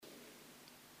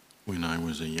When I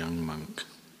was a young monk,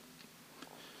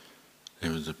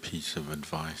 there was a piece of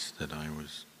advice that I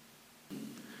was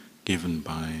given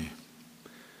by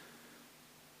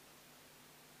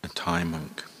a Thai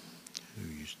monk who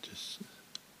used to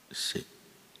sit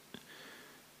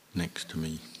next to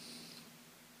me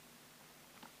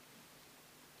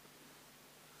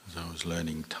as I was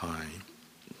learning Thai.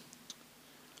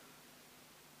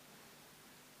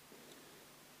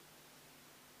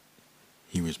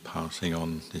 He was passing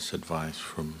on this advice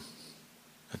from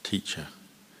a teacher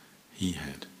he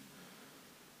had.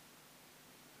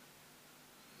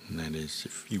 And that is,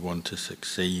 if you want to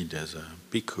succeed as a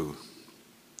bhikkhu,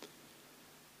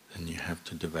 then you have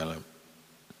to develop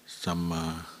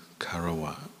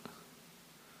Sammakarava.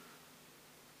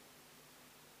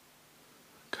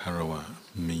 Karava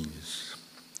means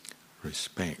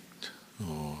respect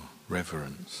or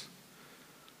reverence.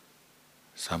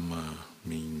 Samma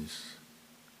means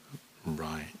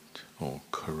right or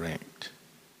correct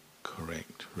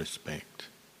respect.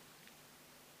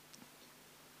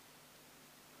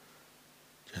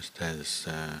 Just as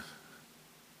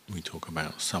we talk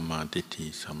about samma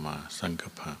ditthi, samma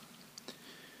sankappa,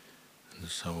 and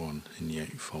so on in the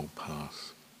Eightfold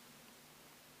Path.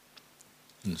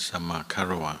 And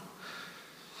Sammakarava,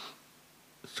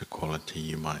 it's a quality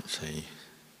you might say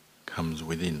comes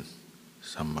within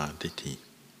samma ditthi,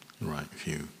 right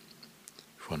view.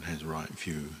 If one has right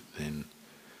view, then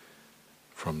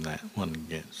from that one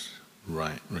gets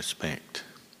right respect.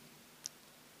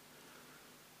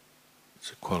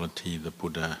 It's a quality the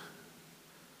Buddha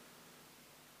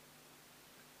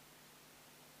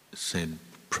said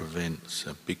prevents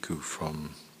a bhikkhu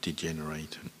from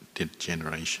degeneration,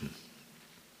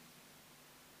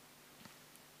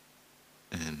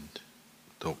 and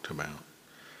talked about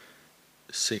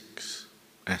 6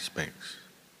 aspects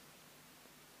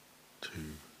to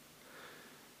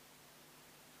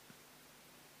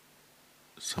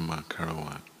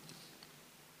Sammakarava.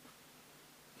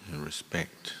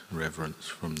 Respect, reverence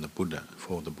from the Buddha,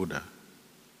 for the Buddha.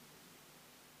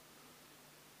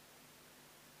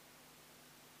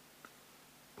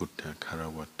 Buddha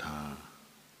Karavata.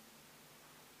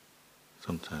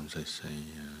 Sometimes they say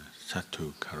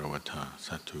Satu Karavata,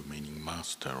 Satu meaning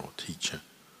master or teacher.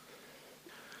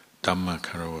 Dhamma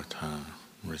Karavata,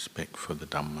 respect for the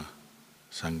Dhamma.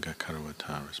 Sangha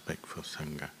Karavata, respect for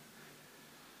Sangha.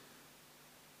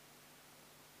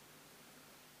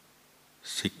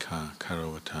 Sikha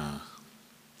Karavata,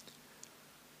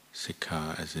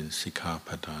 Sikha as in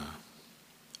Sikkhapada,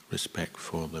 respect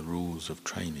for the rules of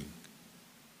training,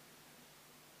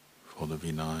 for the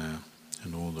Vinaya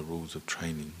and all the rules of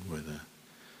training, whether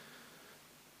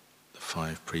the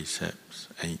 5 precepts,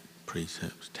 8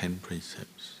 precepts, 10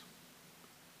 precepts,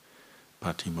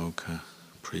 Patimokkha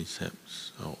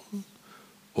precepts, or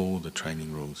all the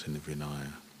training rules in the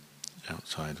Vinaya,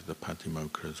 outside of the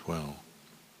Patimokkha as well.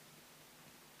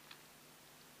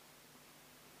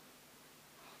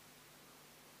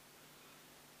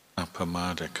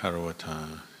 Apamada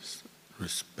Karavata,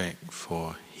 respect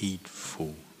for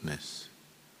heedfulness,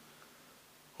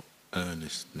 or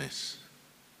earnestness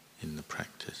in the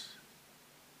practice.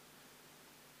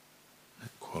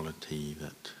 That quality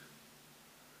that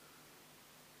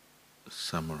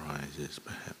summarizes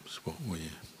perhaps what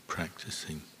we're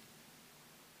practicing.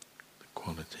 The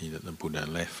quality that the Buddha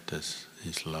left as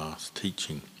his last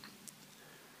teaching,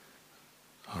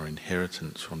 our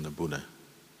inheritance from the Buddha.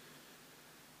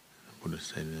 Buddha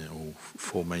said that all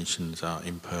formations are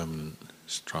impermanent,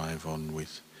 strive on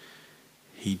with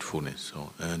heedfulness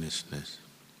or earnestness.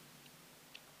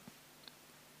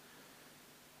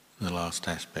 The last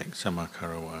aspect,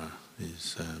 Sammakarava,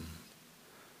 is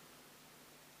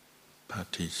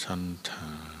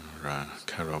Patisantara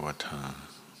Karavata,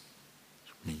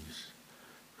 which means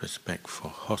respect for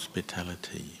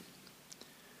hospitality,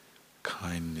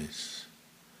 kindness,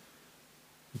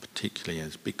 particularly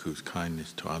as bhikkhus,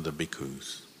 kindness to other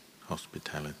bhikkhus,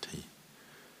 hospitality,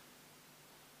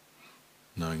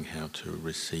 knowing how to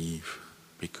receive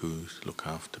bhikkhus, look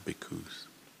after bhikkhus,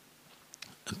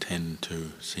 attend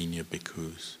to senior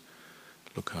bhikkhus,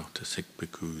 look after sick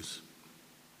bhikkhus,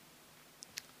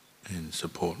 and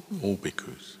support all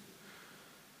bhikkhus.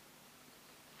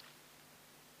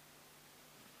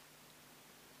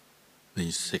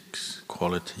 These 6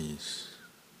 qualities,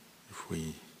 if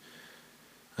we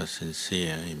are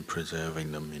sincere in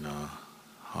preserving them in our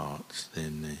hearts,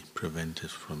 then they prevent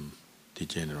us from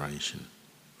degeneration,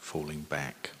 falling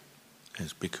back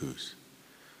as bhikkhus.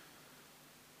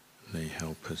 They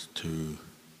help us to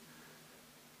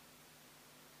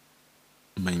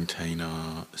maintain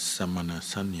our samana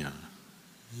sanya,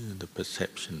 the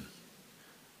perception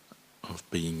of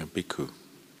being a bhikkhu,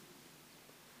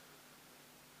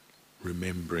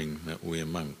 remembering that we're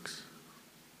monks.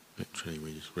 Literally,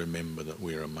 we just remember that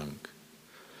we're a monk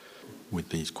with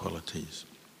these qualities.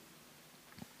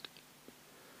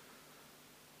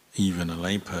 Even a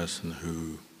layperson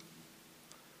who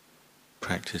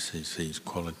practices these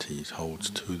qualities, holds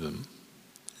to them,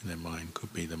 their mind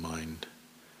could be the mind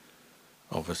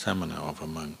of a samana, of a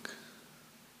monk.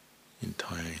 In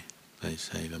Thai, they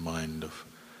say the mind of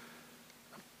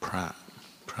a prat.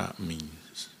 Prat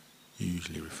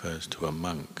usually refers to a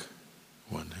monk,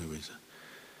 one who is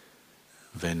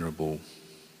venerable.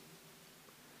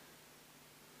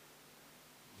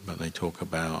 But they talk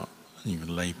about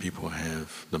even lay people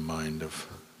have the mind of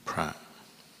prat.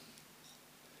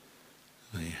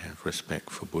 They have respect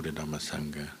for Buddha, Dhamma,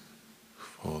 Sangha,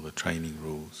 for the training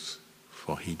rules,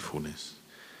 for heedfulness,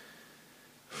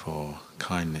 for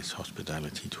kindness,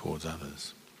 hospitality towards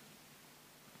others.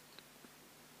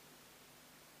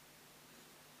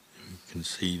 You can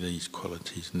see these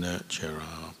qualities nurture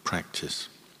our practice,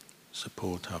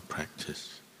 support our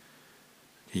practice,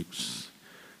 keeps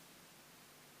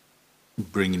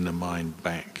bringing the mind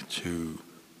back to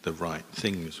the right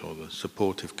things or the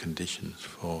supportive conditions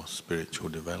for spiritual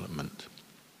development.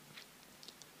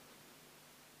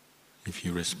 If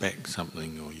you respect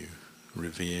something or you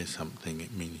revere something,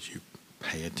 it means you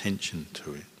pay attention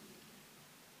to it.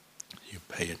 You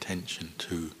pay attention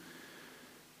to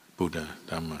Buddha,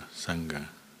 Dhamma, Sangha,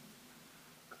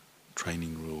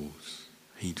 training rules,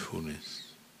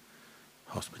 heedfulness,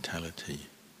 hospitality.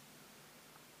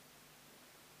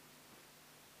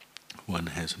 One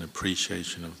has an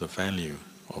appreciation of the value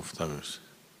of those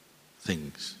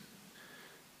things,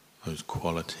 those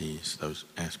qualities, those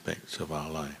aspects of our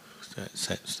life. So it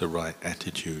sets the right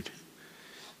attitude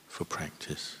for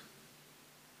practice.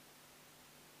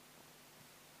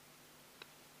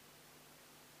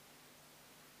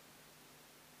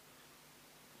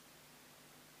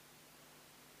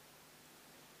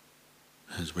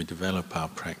 As we develop our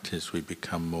practice, we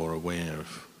become more aware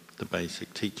of the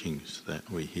basic teachings that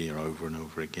we hear over and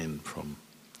over again from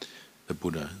the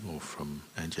Buddha or from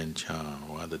Ajahn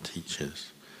or other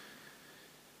teachers.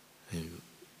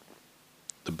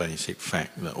 The basic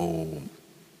fact that all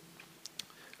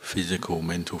physical,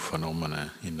 mental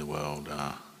phenomena in the world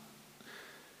are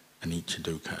anicca,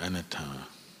 dukkha, anatta,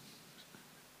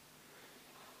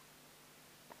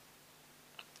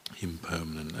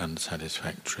 impermanent,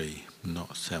 unsatisfactory,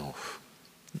 not self.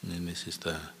 And this is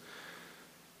the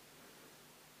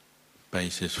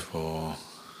basis for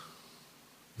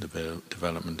the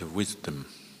development of wisdom,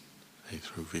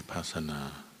 through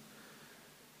vipassana,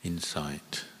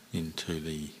 insight into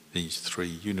these three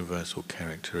universal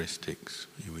characteristics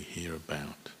we hear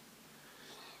about,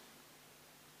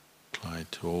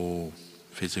 applied to all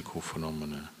physical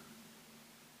phenomena,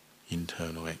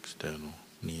 internal, external,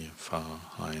 near, far,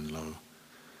 high and low,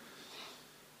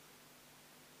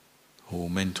 all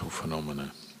mental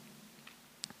phenomena,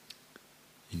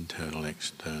 internal,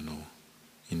 external,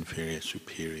 inferior,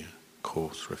 superior,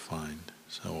 coarse, refined,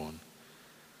 so on.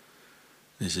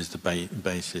 This is the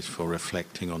basis for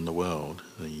reflecting on the world,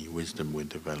 the wisdom we're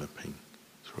developing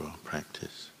through our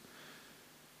practice.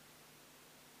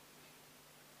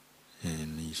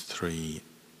 And these three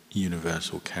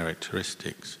universal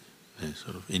characteristics, they're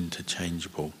sort of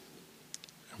interchangeable.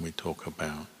 And we talk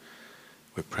about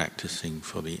we're practicing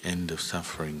for the end of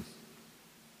suffering.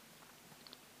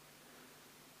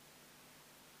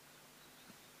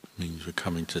 Means we're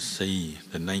coming to see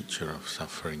the nature of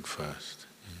suffering first.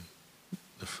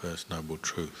 The first noble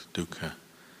truth, dukkha,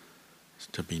 is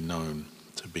to be known,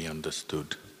 to be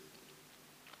understood.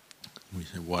 We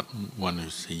say one who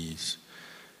sees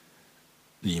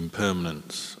the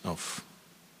impermanence of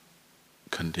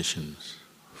conditions,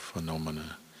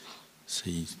 phenomena,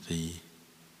 sees the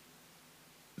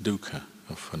dukkha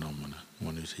of phenomena.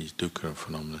 One who sees dukkha of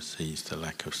phenomena sees the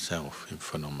lack of self in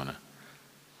phenomena.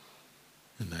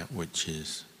 And that which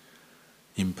is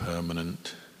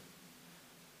impermanent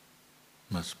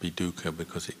must be dukkha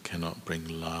because it cannot bring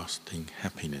lasting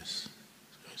happiness.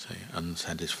 So we say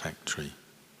unsatisfactory.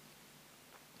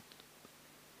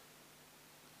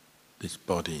 This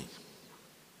body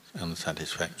is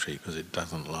unsatisfactory because it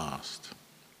doesn't last,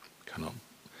 cannot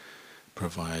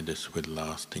provide us with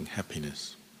lasting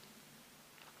happiness.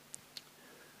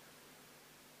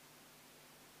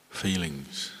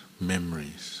 Feelings,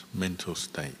 memories, mental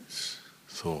states,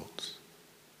 thoughts,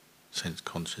 sense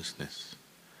consciousness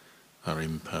are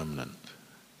impermanent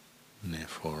and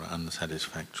therefore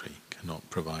unsatisfactory, cannot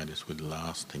provide us with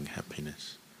lasting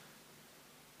happiness.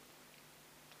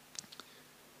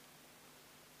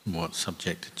 what's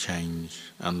subject to change,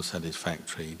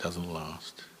 unsatisfactory, doesn't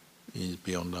last, is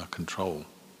beyond our control.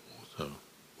 So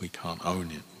we can't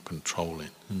own it or control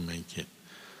it and make it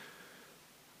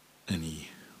any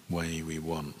way we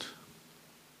want.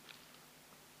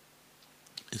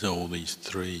 So all these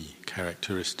three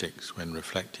characteristics, when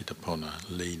reflected upon, are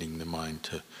leading the mind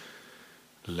to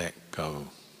let go,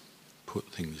 put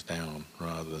things down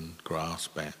rather than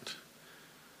grasp at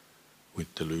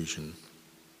with delusion,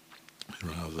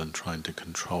 rather than trying to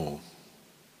control.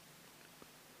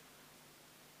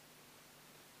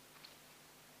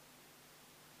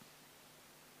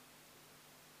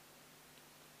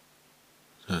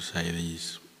 So say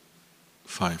these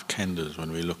 5 khandhas,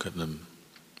 when we look at them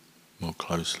more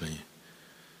closely,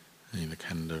 the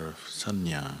khandha of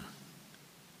sanya,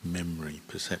 memory,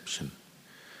 perception.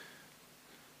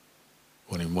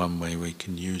 Well, in one way we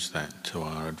can use that to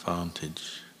our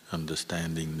advantage,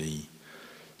 understanding the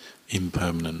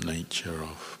impermanent nature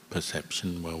of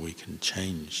perception. Well, we can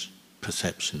change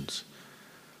perceptions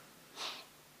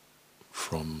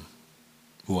from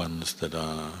ones that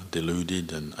are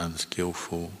deluded and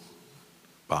unskillful,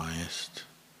 biased,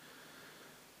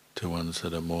 to ones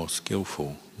that are more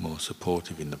skillful, more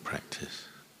supportive in the practice.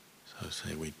 So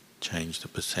say we change the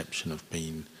perception of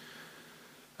being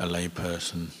a lay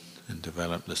person and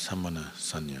develop the samana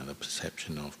sanya, the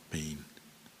perception of being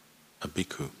a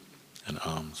bhikkhu, an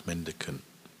alms mendicant.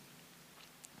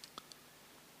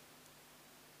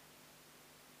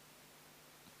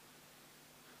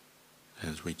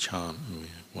 As we chant,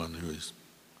 one who is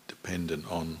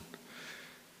dependent on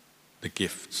the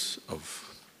gifts of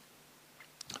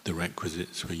the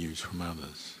requisites we use from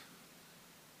others.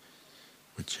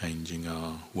 We're changing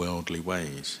our worldly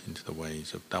ways into the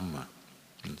ways of Dhamma,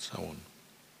 and so on.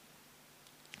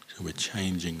 So we're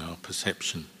changing our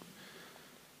perception.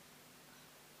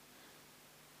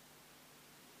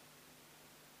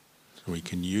 So we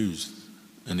can use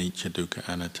anicca, dukkha,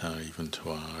 anatta even to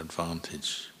our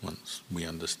advantage once we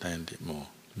understand it more.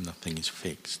 Nothing is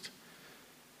fixed.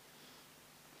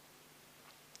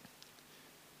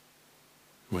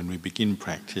 When we begin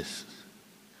practice,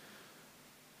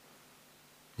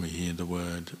 we hear the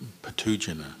word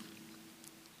patujana,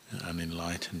 an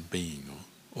enlightened being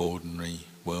or ordinary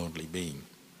worldly being.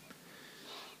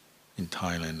 In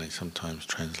Thailand they sometimes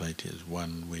translate it as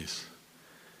one with,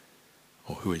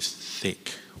 or who is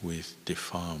thick with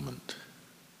defilement,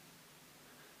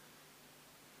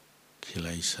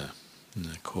 kilesa, and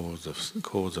the cause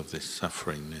of this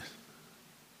suffering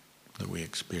that we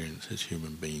experience as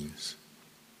human beings.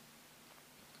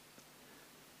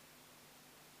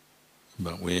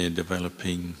 But we're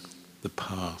developing the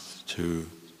path to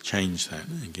change that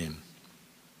again,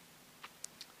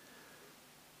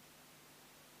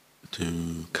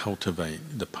 to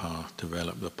cultivate the path,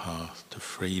 develop the path to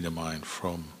free the mind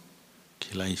from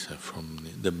kilesa, from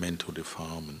the mental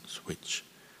defilements which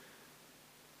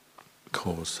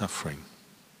cause suffering,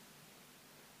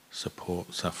 support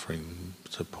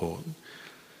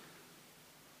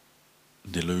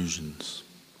delusions.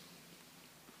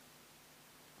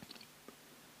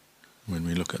 When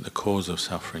we look at the cause of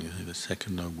suffering, the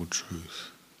second noble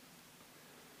truth,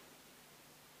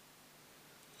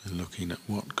 we're looking at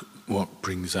what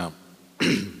brings up,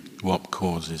 what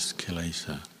causes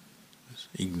kilesa, it's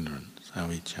ignorance,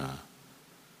 avijja.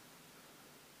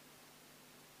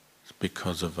 It's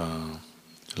because of our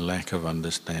lack of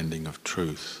understanding of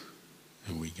truth,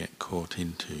 and we get caught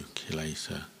into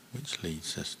kilesa, which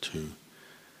leads us to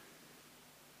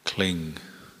cling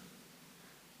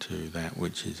to that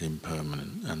which is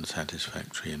impermanent,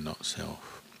 unsatisfactory and not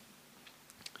self.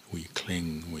 We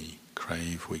cling, we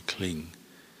crave, we cling,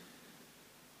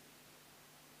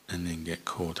 and then get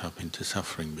caught up into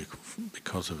suffering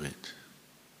because of it.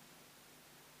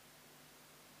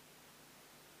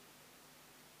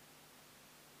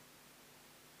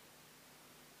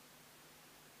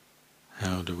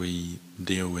 How do we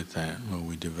deal with that? Well,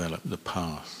 we develop the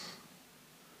path,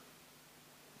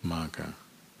 magga,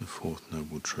 the fourth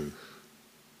noble truth.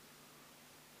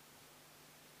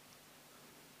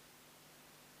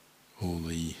 All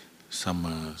the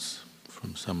sammas,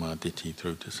 from samma ditthi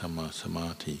through to samma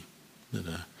samadhi, that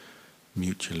are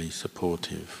mutually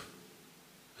supportive,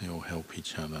 they all help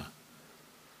each other.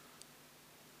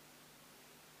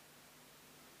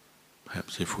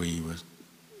 Perhaps if we were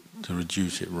to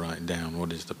reduce it right down,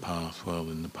 what is the path? Well,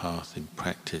 then the path in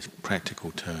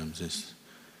practical terms is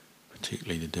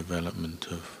particularly the development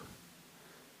of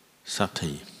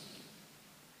sati,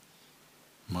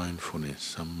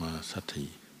 mindfulness, samma sati.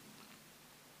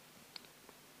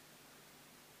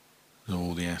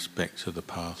 All the aspects of the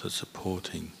path are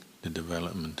supporting the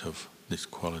development of this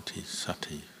quality,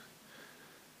 sati.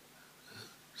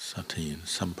 Sati and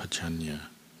sampajanya,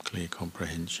 clear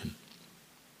comprehension.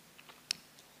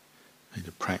 And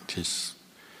to practice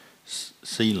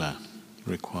sila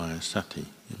requires sati,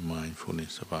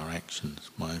 mindfulness of our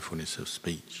actions, mindfulness of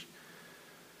speech,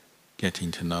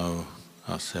 getting to know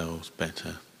ourselves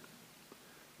better,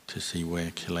 to see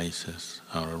where kilesas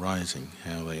are arising,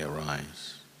 how they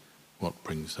arise, what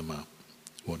brings them up,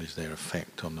 what is their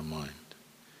effect on the mind.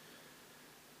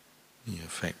 The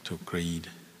effect of greed,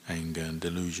 anger and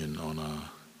delusion on our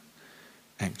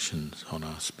actions, on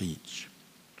our speech.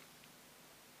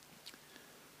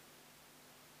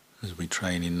 As we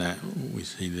train in that, we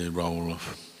see the role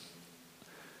of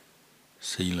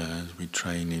sila. As we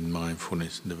train in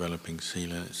mindfulness and developing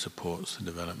sila, it supports the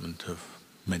development of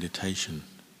meditation,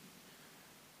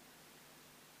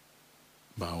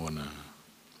 bhavana.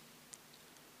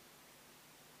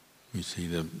 We see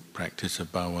the practice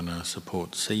of bhavana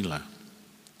supports sila.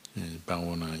 In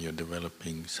bhavana, you're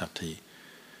developing sati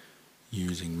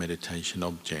using meditation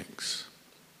objects,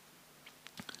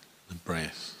 the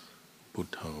breath,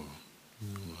 Buddho,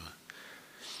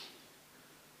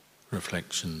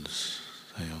 reflections,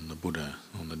 say, on the Buddha,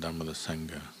 on the Dhamma, the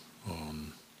Sangha,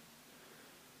 on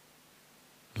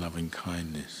loving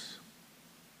kindness.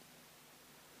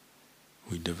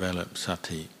 We develop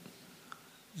sati,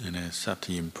 and as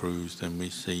sati improves, then we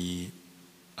see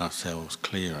ourselves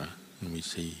clearer, and we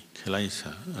see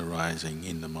kilesa arising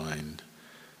in the mind,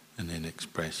 and then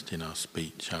expressed in our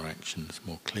speech, our actions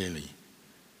more clearly.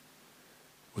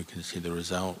 We can see the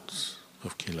results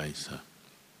of kilesa,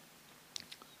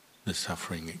 the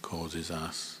suffering it causes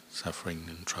us, suffering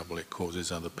and trouble it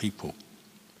causes other people.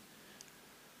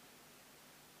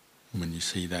 And when you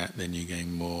see that, then you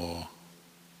gain more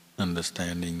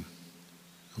understanding.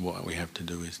 What we have to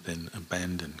do is then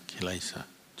abandon kilesa,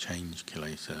 change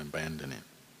kilesa, abandon it.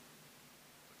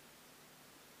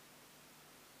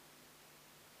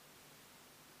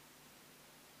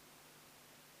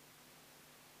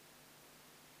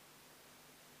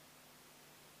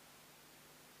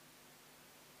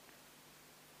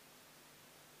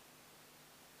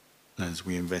 As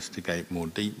we investigate more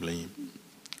deeply,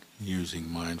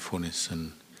 using mindfulness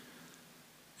and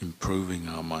improving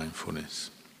our mindfulness,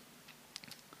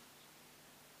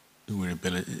 we're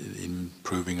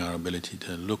improving our ability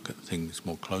to look at things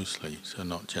more closely, so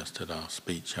not just at our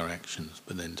speech, our actions,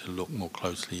 but then to look more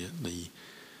closely at the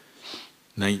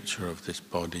nature of this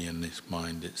body and this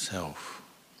mind itself.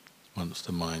 Once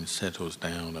the mind settles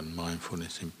down and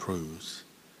mindfulness improves,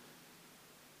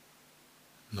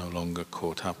 no longer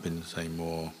caught up in, say,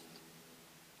 more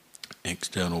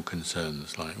external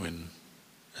concerns, like when,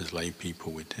 as lay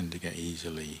people, we tend to get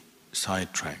easily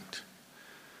sidetracked,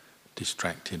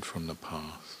 distracted from the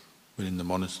path. Within the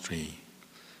monastery,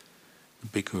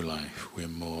 the bhikkhu life, we're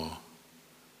more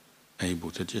able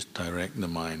to just direct the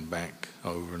mind back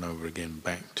over and over again,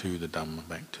 back to the Dhamma,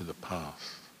 back to the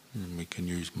path. And we can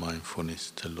use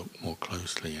mindfulness to look more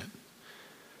closely at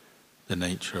the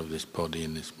nature of this body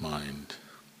and this mind.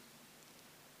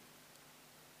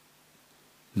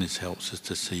 And this helps us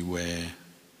to see where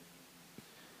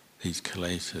these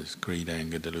kilesas, greed,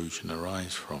 anger, delusion,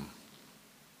 arise from.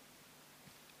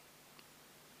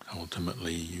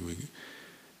 Ultimately, we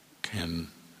can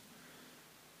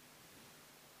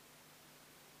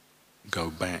go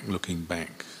back, looking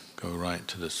back, go right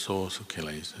to the source of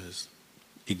kilesas,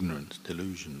 ignorance,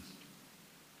 delusion,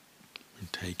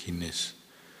 and taking this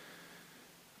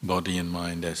body and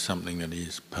mind as something that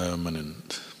is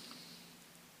permanent,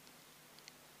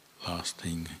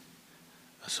 lasting,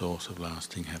 a source of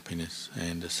lasting happiness,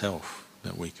 and a self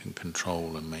that we can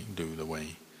control and make do the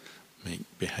way,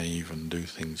 behave and do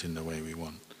things in the way we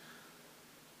want.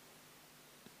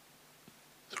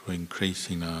 Through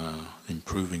improving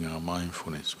our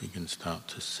mindfulness, we can start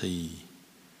to see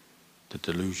the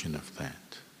delusion of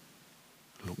that,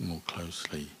 look more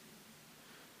closely.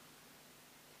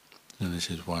 And this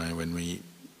is why when we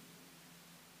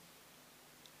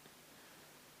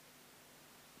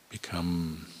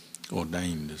become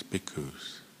ordained as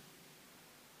bhikkhus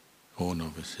or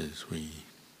novices, we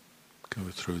go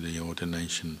through the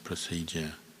ordination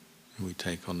procedure and we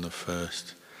take on the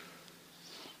first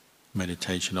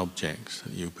meditation objects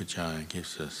that Upajjhaya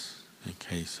gives us,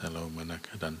 Kesa, Loma,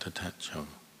 Naka, Danta, Tacho,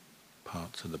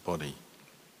 parts of the body.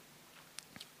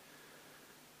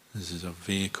 This is a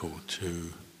vehicle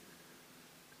to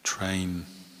train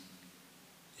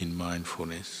in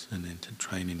mindfulness and then to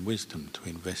train in wisdom, to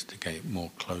investigate more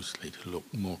closely, to look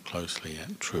more closely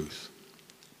at truth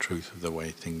of the way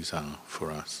things are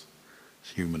for us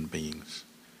as human beings.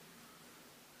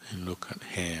 And look at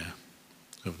hair,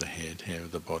 of the head, hair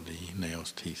of the body,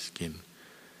 nails, teeth, skin,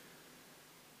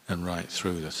 and right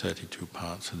through the 32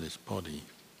 parts of this body.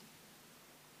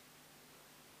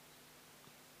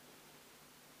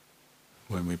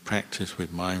 When we practice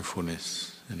with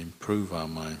mindfulness and improve our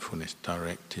mindfulness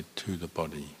directed to the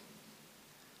body,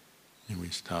 and we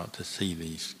start to see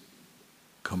these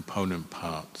component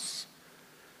parts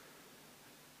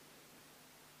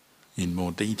in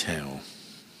more detail.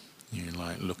 You're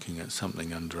like looking at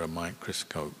something under a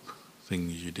microscope,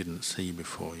 things you didn't see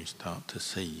before you start to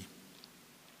see.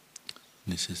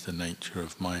 This is the nature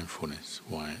of mindfulness,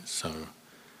 why it's so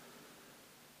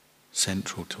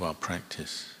central to our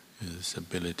practice, is this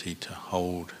ability to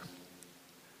hold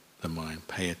the mind,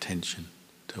 pay attention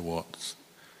to what's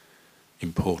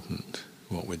important,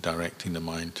 what we're directing the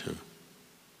mind to.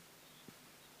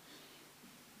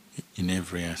 In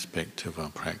every aspect of our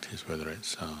practice, whether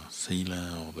it's our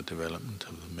sila or the development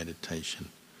of the meditation,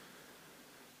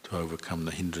 to overcome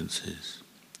the hindrances,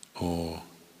 or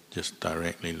just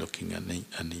directly looking at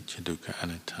anicca, dukkha,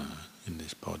 anatta in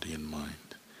this body and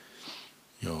mind.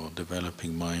 You're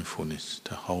developing mindfulness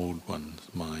to hold one's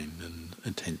mind and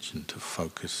attention, to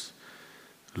focus,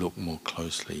 look more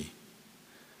closely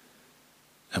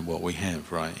at what we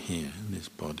have right here in this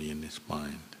body and this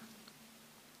mind.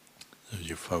 As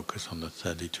you focus on the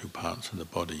 32 parts of the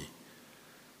body,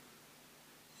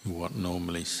 what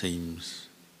normally seems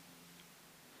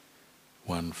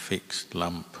one fixed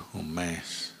lump or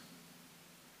mass,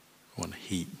 one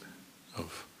heap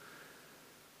of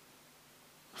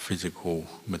physical,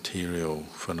 material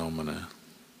phenomena,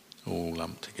 all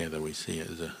lumped together, we see it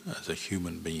as a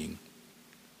human being,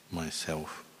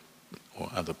 myself, or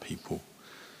other people,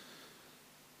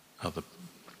 other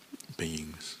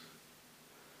beings.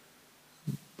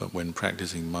 But when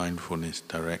practicing mindfulness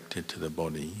directed to the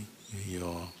body,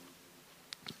 you're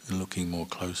looking more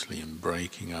closely and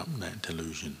breaking up that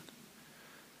delusion,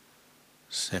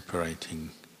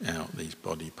 separating out these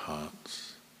body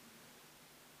parts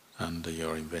under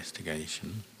your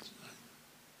investigation.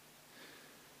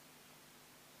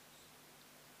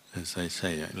 As they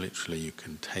say, literally you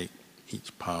can take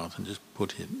each part and just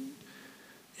put it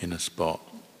in a spot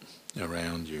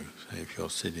around you. So if you're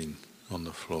sitting on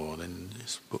the floor, then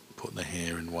just put the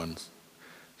hair in one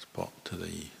spot to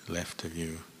the left of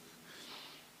you,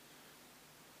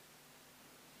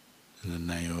 and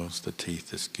the nails, the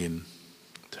teeth, the skin,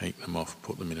 take them off,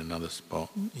 put them in another spot,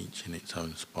 each in its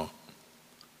own spot.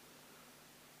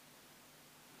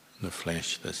 The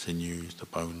flesh, the sinews, the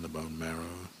bone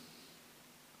marrow,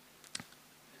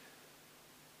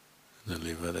 the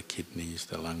liver, the kidneys,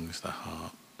 the lungs, the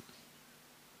heart,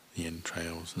 the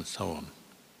entrails, and so on.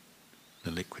 The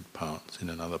liquid parts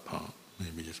in another part,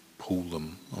 maybe just pull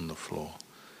them on the floor,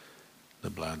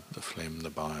 the blood, the phlegm, the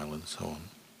bile, and so on.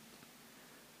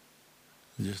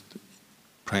 Just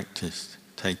practice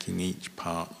taking each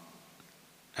part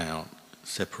out,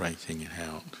 separating it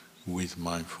out with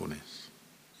mindfulness,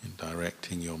 and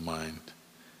directing your mind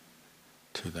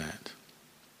to that.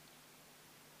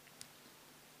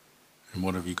 And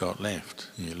what have you got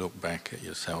left? You look back at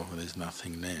yourself and there's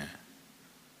nothing there,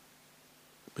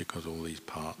 because all these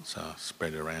parts are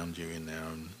spread around you in their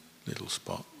own little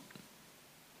spot.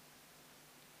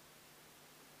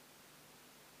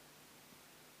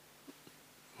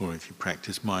 Or if you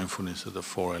practice mindfulness of the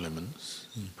 4 elements,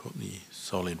 you put the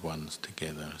solid ones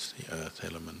together as the earth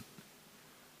element,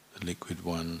 the liquid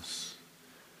ones,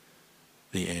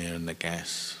 the air and the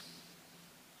gas,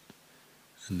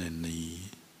 and then the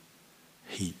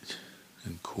heat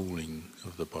and cooling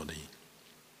of the body.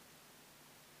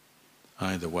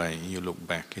 Either way, you look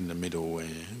back in the middle where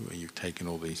you've taken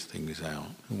all these things out,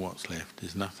 and what's left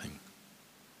is nothing.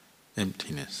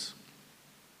 Emptiness.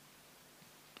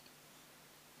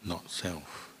 Not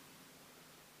self.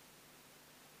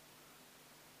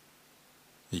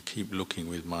 You keep looking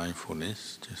with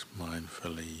mindfulness, just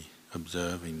mindfully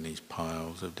observing these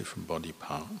piles of different body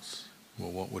parts.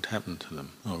 Well, what would happen to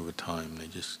them? Over time they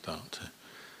just start to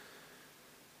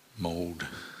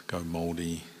go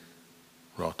mouldy,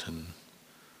 rotten,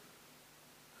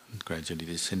 and gradually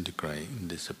disintegrate and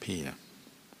disappear.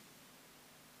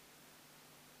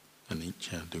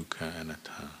 Anicca, dukkha,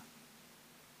 anatta.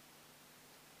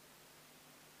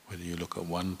 Whether you look at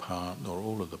one part or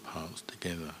all of the parts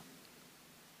together.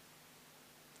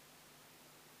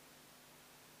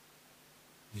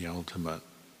 The ultimate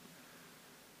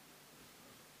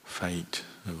fate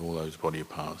of all those body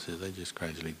parts is they just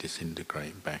gradually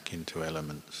disintegrate back into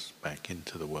elements, back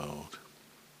into the world.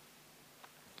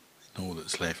 And all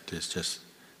that's left is just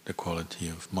the quality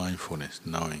of mindfulness,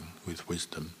 knowing with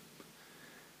wisdom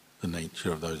the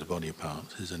nature of those body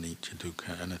parts is anicca,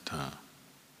 dukkha, anatta.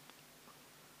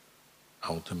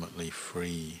 Ultimately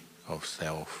free of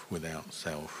self, without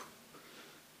self,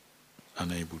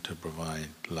 unable to provide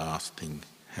lasting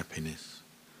happiness,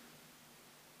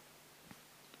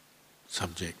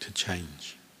 subject to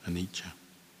change, anicca.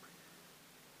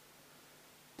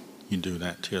 You do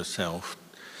that to yourself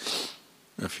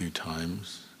a few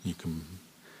times, you can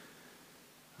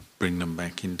bring them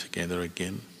back in together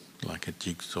again, like a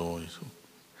jigsaw. You sort of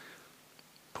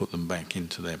put them back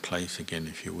into their place again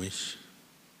if you wish.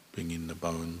 Bring in the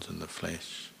bones and the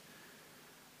flesh,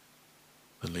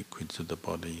 the liquids of the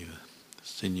body, the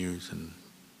sinews, and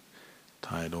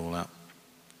tie it all up,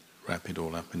 wrap it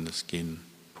all up in the skin,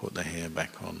 put the hair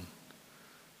back on,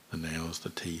 the nails, the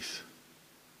teeth.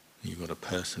 You've got a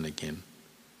person again.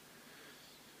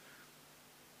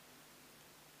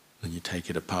 Then you take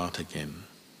it apart again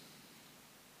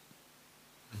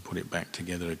and put it back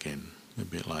together again, a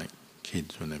bit like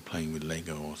kids when they're playing with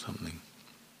Lego or something.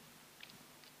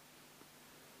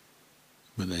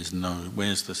 But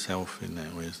where's the self in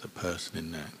that? Where's the person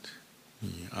in that?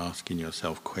 You're asking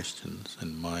yourself questions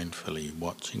and mindfully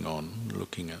watching on,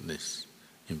 looking at this,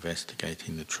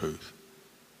 investigating the truth.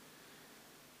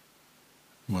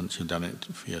 Once you've done it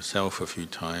for yourself a few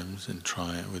times, then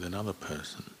try it with another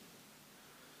person.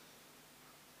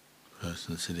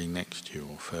 Person sitting next to you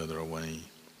or further away.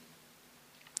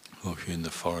 Or if you're in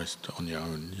the forest on your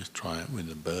own, just try it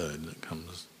with a bird that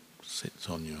sits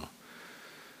on your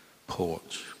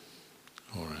porch,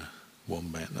 or a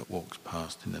wombat that walks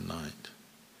past in the night.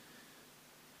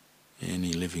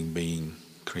 Any living being,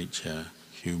 creature,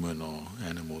 human or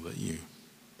animal that you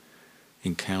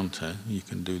encounter, you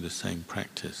can do the same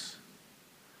practice.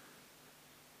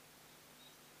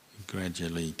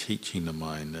 Gradually teaching the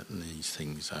mind that these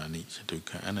things are anicca,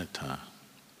 dukkha, anatta,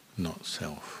 not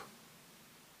self.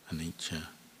 Anicca,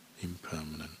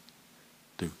 impermanent.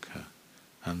 Dukkha,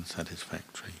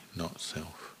 unsatisfactory, not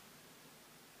self.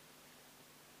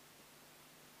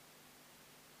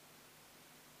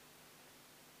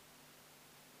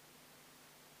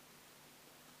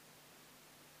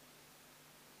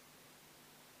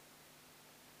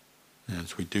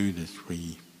 As we do this,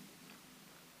 we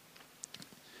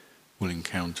will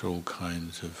encounter all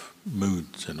kinds of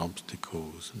moods and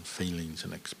obstacles and feelings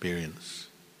and experience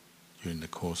during the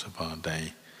course of our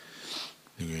day,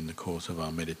 during the course of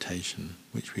our meditation,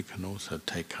 which we can also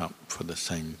take up for the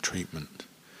same treatment.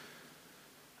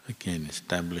 Again,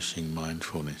 establishing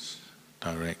mindfulness,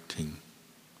 directing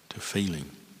to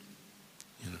feeling,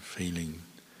 feeling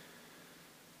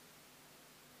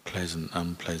pleasant,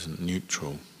 unpleasant,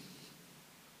 neutral,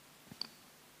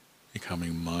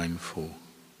 becoming mindful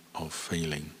of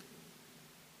feeling,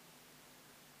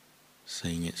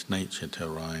 seeing its nature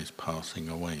to arise, passing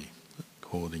away,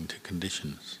 according to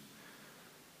conditions.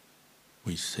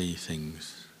 We see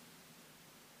things,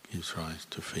 gives rise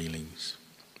to feelings.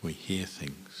 We hear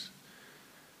things,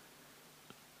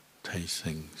 taste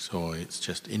things, or it's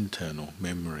just internal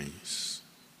memories,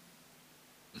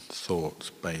 thoughts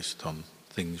based on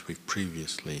things we've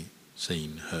previously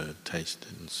seen, heard,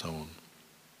 tasted, and so on.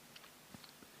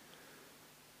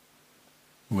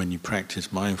 When you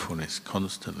practice mindfulness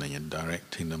constantly and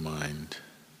directing the mind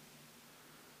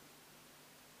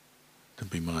to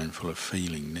be mindful of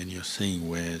feeling, then you're seeing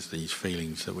where these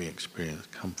feelings that we experience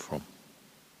come from.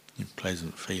 A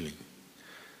pleasant feeling.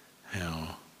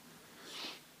 How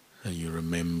you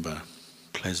remember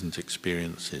pleasant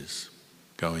experiences,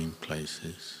 going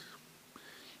places,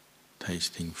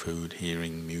 tasting food,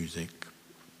 hearing music,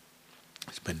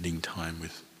 spending time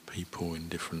with people in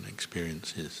different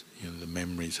experiences. The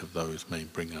memories of those may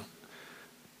bring up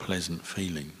pleasant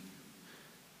feeling.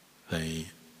 They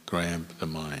grab the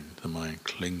mind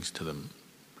clings to them.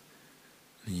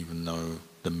 And even though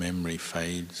the memory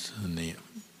fades and the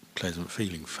pleasant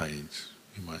feeling fades,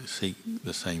 you might seek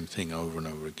the same thing over and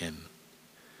over again,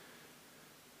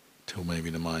 till maybe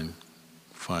the mind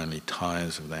finally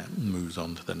tires of that and moves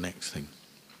on to the next thing.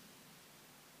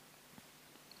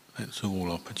 That's all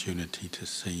opportunity to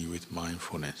see with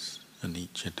mindfulness,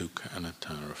 anicca, dukkha,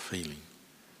 anatta, a feeling.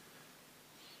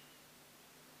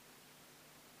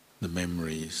 The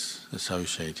memories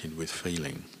associated with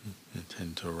feeling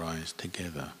tend to arise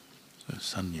together. So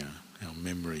sanya, our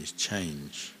memories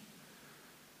change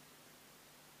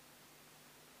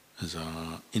as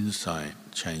our insight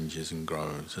changes and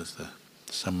grows, as the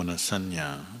samana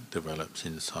sanya develops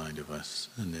inside of us,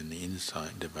 and then the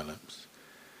insight develops.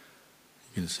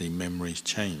 You can see memories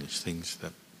change, things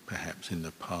that perhaps in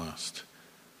the past,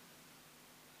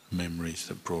 memories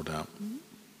that brought up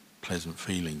pleasant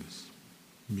feelings,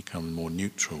 become more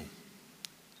neutral,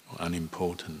 or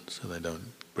unimportant, so they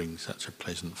don't bring such a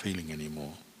pleasant feeling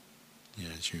anymore.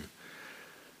 As you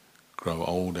grow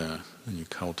older and you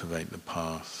cultivate the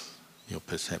path, your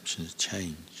perceptions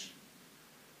change.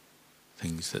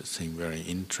 Things that seem very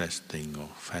interesting or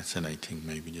fascinating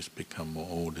maybe just become more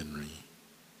ordinary,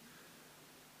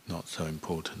 not so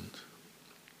important.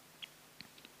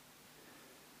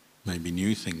 Maybe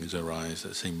new things arise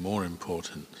that seem more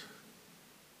important.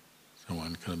 So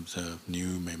one can observe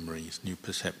new memories, new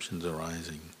perceptions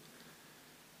arising.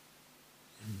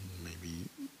 Maybe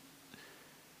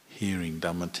hearing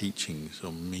Dhamma teachings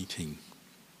or meeting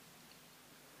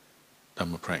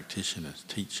Dhamma practitioners,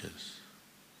 teachers,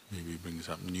 maybe brings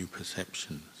up new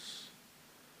perceptions.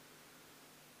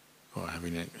 Or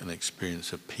having an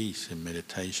experience of peace in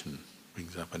meditation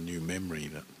brings up a new memory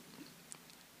that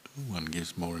one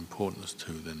gives more importance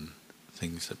to than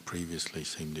things that previously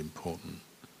seemed important,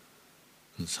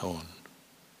 and so on.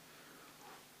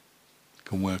 It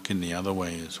can work in the other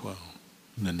way as well,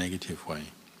 in a negative way.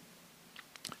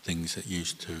 Things that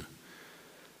used to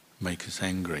make us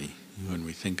angry, when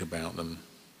we think about them,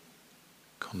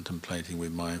 contemplating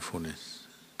with mindfulness,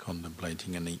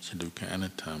 contemplating anicca dukkha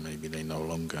anatta, maybe they no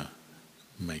longer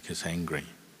make us angry.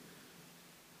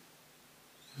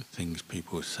 Things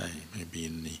people say, maybe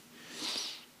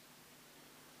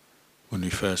when we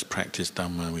first practice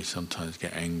Dhamma, we sometimes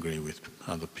get angry with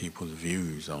other people's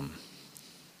views on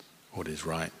what is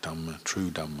right Dhamma, true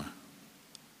Dhamma.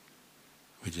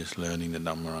 We're just learning the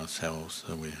Dhamma ourselves,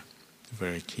 so we're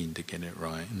very keen to get it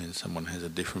right, and then someone has a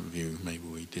different view, maybe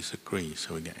we disagree,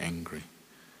 so we get angry.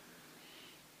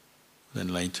 Then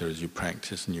later, as you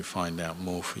practice and you find out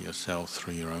more for yourself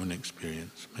through your own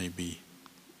experience, maybe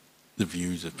the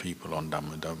views of people on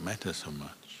Dhamma don't matter so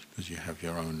much, because you have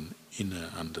your own inner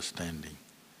understanding.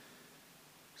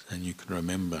 So then you can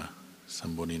remember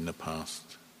somebody in the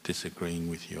past disagreeing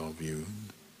with your view,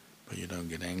 but you don't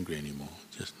get angry anymore.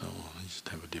 Just know, I just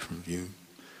have a different view.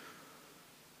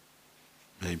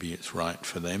 Maybe it's right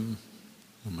for them,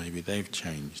 or maybe they've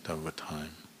changed over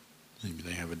time. Maybe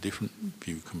they have a different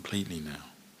view completely now.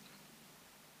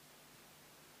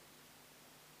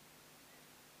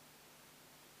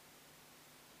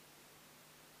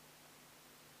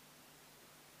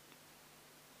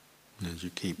 And as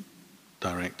you keep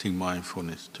directing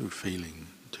mindfulness to feeling,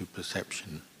 to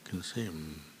perception, you can see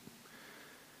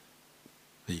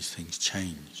these things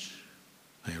change.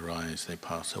 They arise, they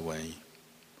pass away,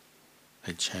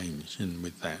 they change, and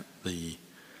with that the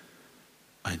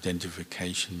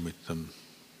identification with them,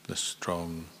 the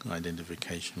strong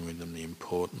identification with them, the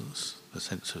importance, the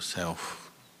sense of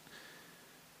self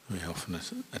we often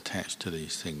attach to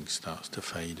these things starts to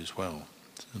fade as well,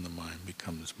 and the mind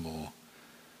becomes more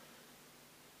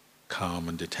calm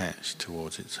and detached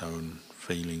towards its own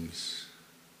feelings,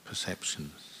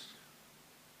 perceptions,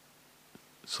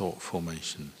 thought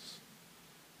formations.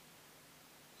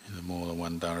 And the more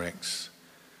one directs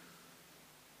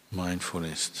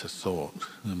mindfulness to thought,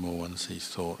 the more one sees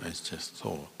thought as just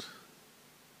thought.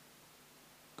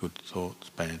 Good thoughts,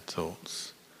 bad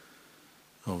thoughts.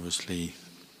 Obviously,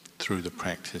 through the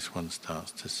practice one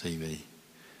starts to see the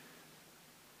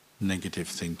negative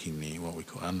thinking, what we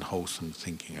call unwholesome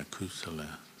thinking,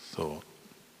 akusala thought.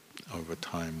 Over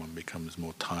time one becomes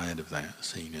more tired of that,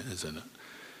 seeing it as a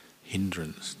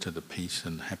hindrance to the peace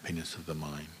and happiness of the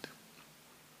mind.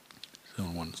 So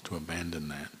one wants to abandon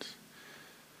that.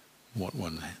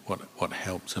 What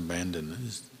helps abandon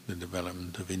is the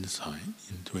development of insight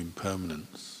into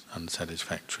impermanence,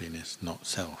 unsatisfactoriness, not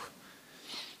self.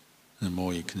 The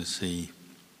more you can see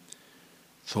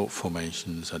thought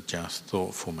formations are just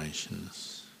thought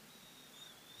formations,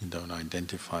 you don't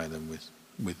identify them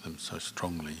with them so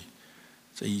strongly,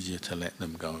 it's easier to let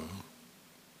them go,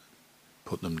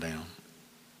 put them down.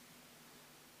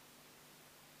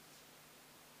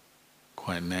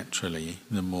 Quite naturally,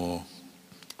 the more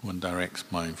one directs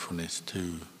mindfulness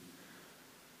to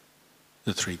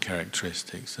the three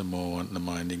characteristics, the more the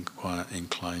mind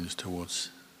inclines towards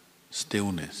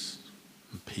stillness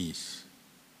and peace.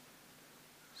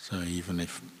 So even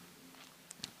if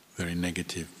very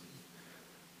negative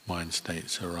mind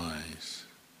states arise,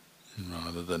 and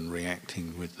rather than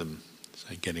reacting with them,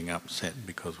 say getting upset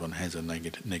because one has a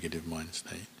negative mind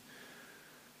state,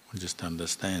 one just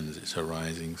understands it's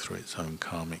arising through its own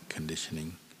karmic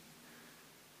conditioning,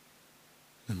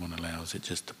 and one allows it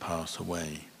just to pass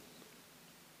away,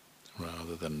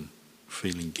 rather than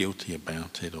feeling guilty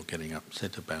about it or getting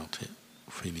upset about it,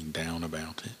 or feeling down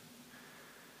about it.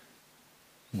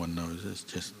 One knows it's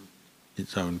just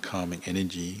its own karmic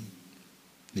energy.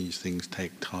 These things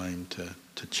take time to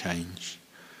change.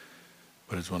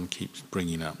 But as one keeps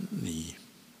bringing up the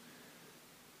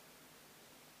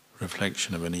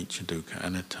reflection of anicca, dukkha,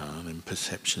 anatta, then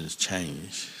perceptions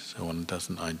change, so one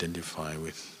doesn't identify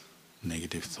with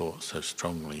negative thoughts so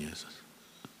strongly as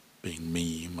being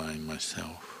me, mine,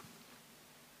 myself.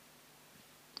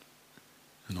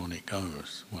 And on it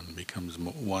goes. One becomes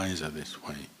more wiser this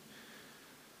way.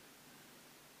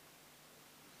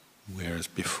 Whereas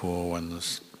before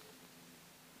one's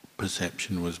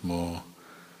perception was more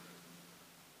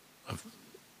of,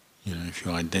 if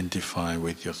you identify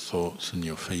with your thoughts and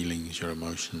your feelings, your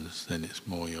emotions, then it's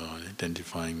more you're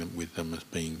identifying with them as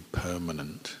being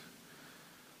permanent,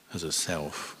 as a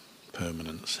self,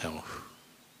 permanent self.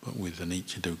 But with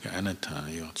anicca, dukkha, anatta,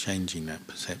 you're changing that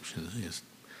perception. You're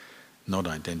not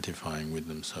identifying with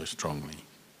them so strongly.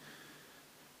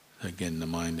 So again, the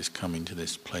mind is coming to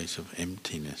this place of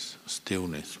emptiness,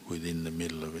 stillness within the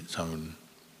middle of its own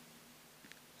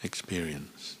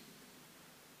experience,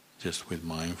 just with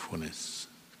mindfulness,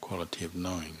 quality of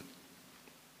knowing.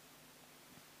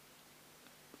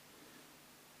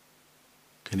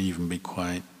 Can even be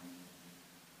quite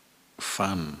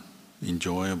fun,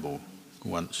 enjoyable,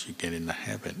 once you get in the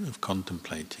habit of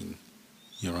contemplating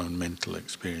your own mental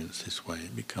experience this way.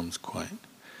 It becomes quite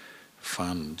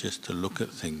fun just to look at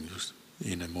things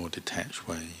in a more detached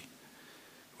way,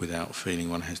 without feeling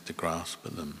one has to grasp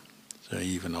at them. So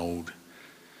even old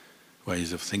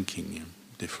ways of thinking,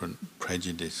 different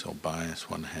prejudice or bias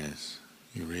one has,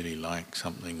 you really like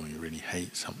something or you really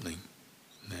hate something,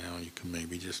 now you can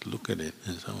maybe just look at it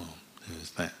as,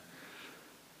 there's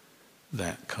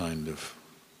that kind of,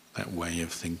 that way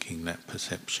of thinking, that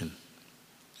perception.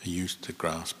 I used to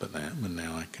grasp at that, but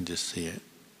now I can just see it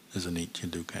as anicca,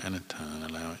 dukkha, anatta and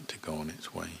allow it to go on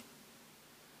its way.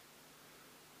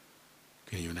 You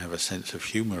can even have a sense of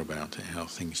humour about it, how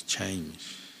things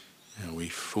change. We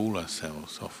fool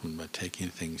ourselves often by taking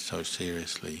things so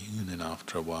seriously, and then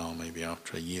after a while, maybe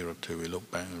after a year or two, we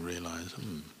look back and realise,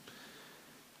 it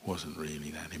wasn't really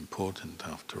that important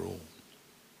after all.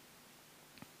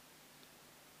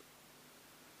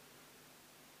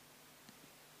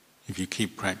 If you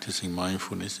keep practicing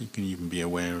mindfulness, you can even be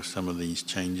aware of some of these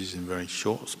changes in a very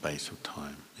short space of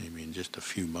time, maybe in just a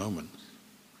few moments.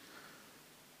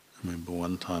 I remember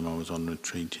one time I was on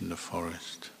retreat in the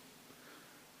forest.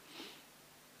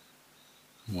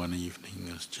 One evening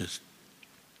I was just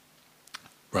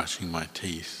brushing my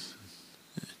teeth,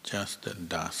 just at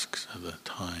dusk, so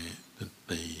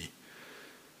the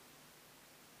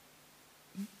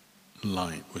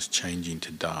light was changing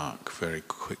to dark very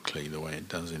quickly, the way it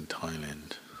does in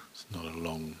Thailand. It's not a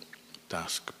long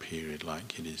dusk period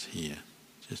like it is here.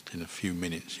 Just in a few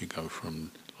minutes you go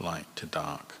from light to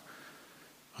dark.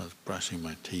 I was brushing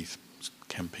my teeth,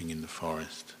 camping in the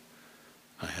forest.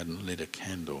 I hadn't lit a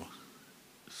candle.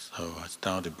 So I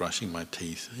started brushing my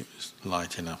teeth. It was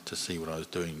light enough to see what I was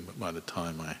doing, but by the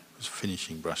time I was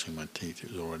finishing brushing my teeth,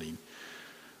 it was already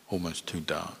almost too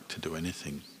dark to do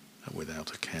anything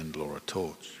without a candle or a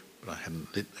torch. But I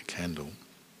hadn't lit the candle.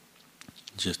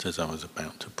 Just as I was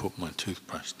about to put my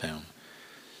toothbrush down,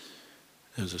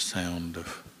 there was a sound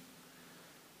of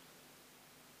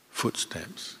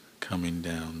footsteps coming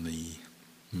down the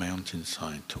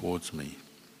mountainside towards me.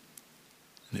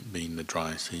 And it being the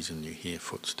dry season, you hear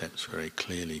footsteps very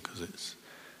clearly because it's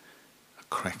a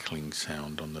crackling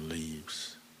sound on the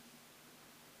leaves.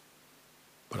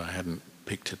 But I hadn't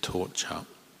picked a torch up.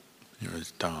 It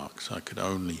was dark, so I could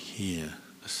only hear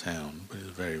the sound, but it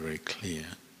was very, very clear.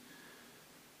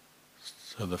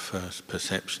 So the first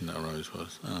perception that arose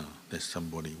was, there's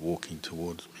somebody walking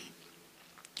towards me.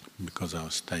 Because I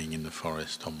was staying in the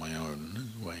forest on my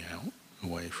own, way out,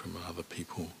 away from other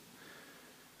people.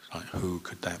 Like, who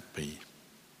could that be?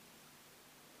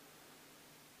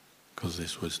 Because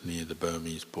this was near the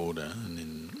Burmese border,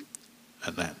 and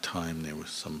at that time there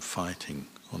was some fighting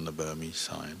on the Burmese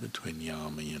side between the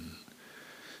army and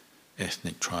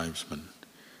ethnic tribesmen.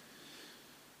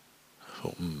 I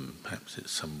thought, perhaps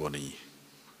it's somebody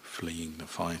fleeing the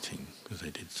fighting, because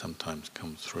they did sometimes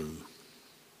come through.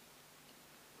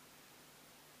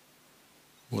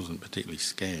 Wasn't particularly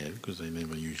scared, because they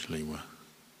never usually were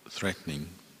threatening.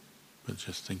 But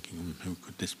just thinking, who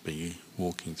could this be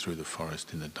walking through the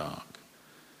forest in the dark?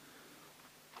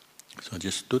 So I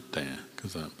just stood there,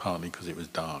 partly because it was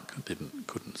dark. I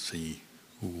couldn't see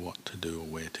what to do or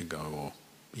where to go or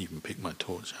even pick my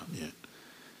torch up yet.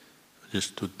 I just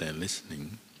stood there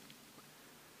listening.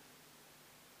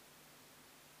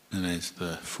 And as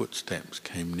the footsteps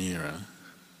came nearer,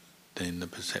 then the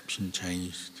perception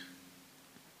changed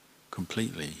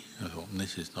completely. I thought,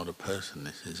 this is not a person,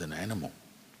 this is an animal.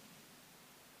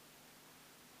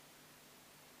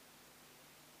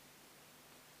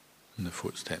 And the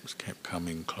footsteps kept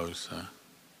coming closer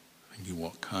thinking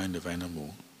what kind of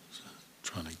animal, so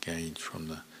trying to gauge from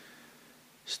the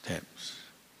steps,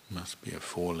 must be a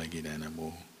four-legged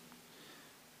animal,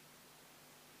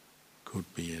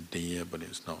 could be a deer but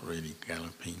it's not really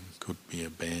galloping, could be a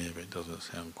bear but it doesn't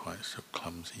sound quite so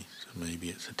clumsy, so maybe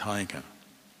it's a tiger.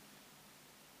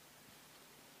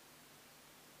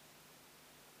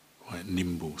 Quite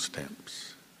nimble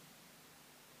steps,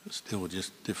 but still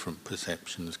just different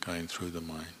perceptions going through the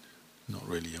mind, not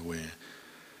really aware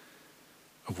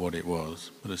of what it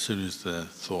was. But as soon as the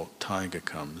thought tiger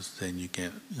comes, then you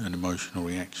get an emotional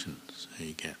reaction, so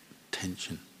you get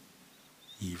tension,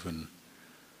 even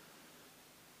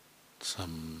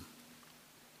some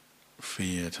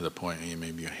fear to the point where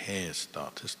maybe your hairs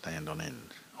start to stand on end.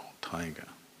 Oh, tiger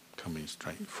coming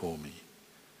straight for me.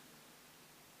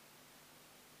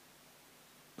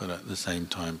 But at the same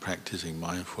time, practicing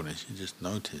mindfulness, you just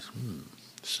notice,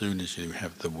 as soon as you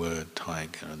have the word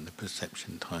tiger and the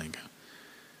perception tiger,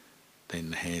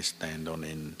 then the hairs stand on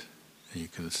end, and you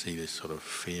can see this sort of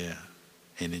fear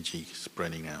energy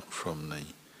spreading out from the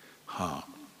heart.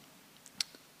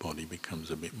 Body becomes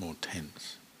a bit more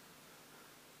tense.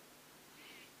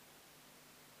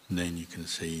 And then you can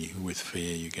see, with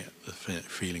fear, you get the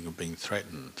feeling of being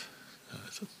threatened.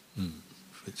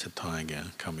 If it's a tiger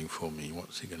coming for me,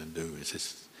 what's he going to do? Is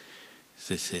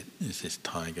this it? Is this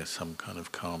tiger some kind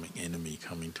of karmic enemy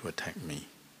coming to attack me?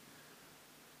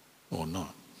 Or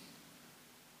not?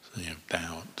 So you have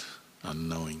doubt,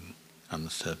 unknowing,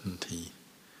 uncertainty.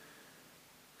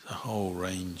 There's a whole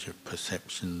range of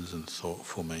perceptions and thought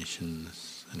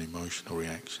formations and emotional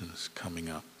reactions coming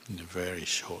up in a very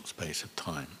short space of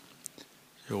time.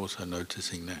 You're also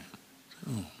noticing that.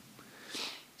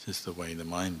 This is the way the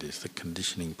mind is, the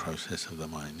conditioning process of the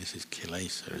mind. This is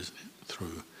kilesa, isn't it?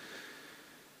 Through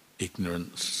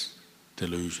ignorance,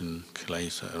 delusion,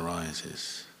 kilesa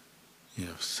arises. You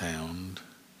have sound,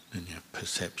 and you have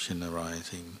perception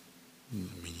arising,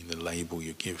 meaning the label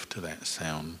you give to that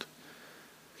sound.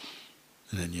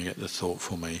 And then you get the thought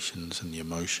formations and the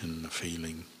emotion, the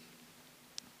feeling.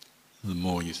 The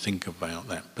more you think about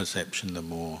that perception, the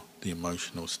more the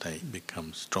emotional state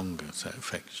becomes stronger, so it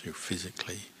affects you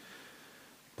physically.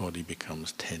 Body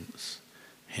becomes tense,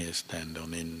 hairs stand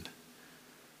on end,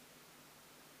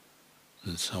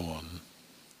 and so on.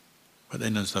 But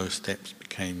then as those steps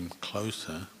became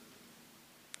closer,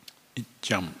 it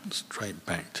jumped straight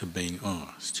back to being,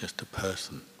 it's just a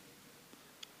person.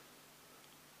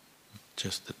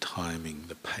 Just the timing,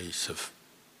 the pace of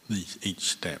each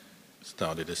step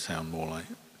started to sound more like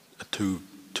a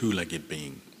two-legged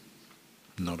being,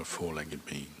 not a four-legged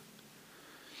being.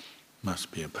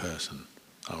 Must be a person.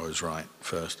 I was right.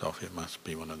 First off, it must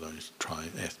be one of those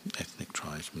ethnic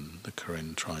tribesmen, the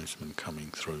Karen tribesmen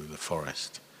coming through the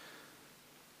forest.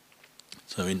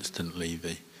 So instantly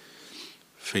the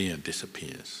fear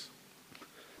disappears.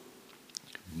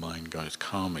 Mind goes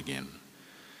calm again,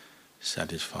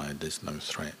 satisfied there's no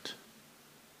threat.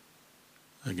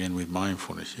 Again, with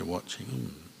mindfulness, you're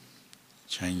watching,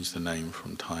 change the name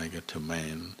from tiger to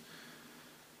man.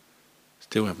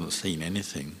 Still haven't seen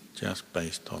anything, just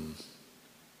based on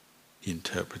the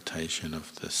interpretation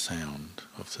of the sound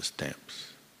of the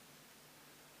steps.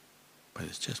 But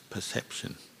it's just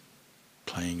perception,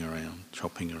 playing around,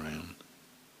 chopping around.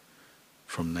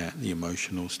 From that, the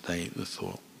emotional state, the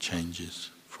thought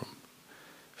changes from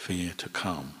fear to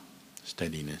calm,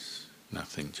 steadiness,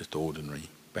 nothing, just ordinary.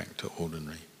 Back to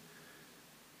ordinary.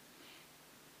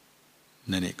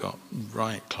 And then it got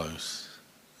right close,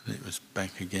 and it was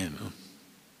back again.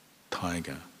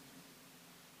 Tiger.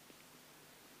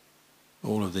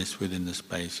 All of this within the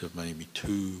space of maybe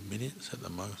 2 minutes at the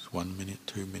most, 1 minute,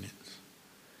 2 minutes.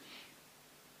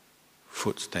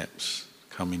 Footsteps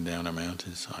coming down a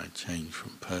mountainside change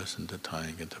from person to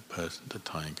tiger to person to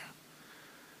tiger.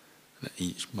 And at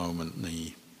each moment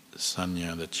the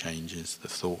sanya, the changes, the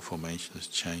thought formations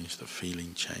change, the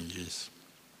feeling changes,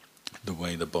 the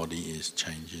way the body is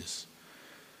changes.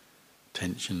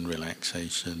 Tension,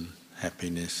 relaxation,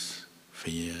 happiness,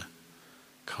 fear,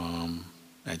 calm,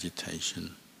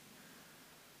 agitation.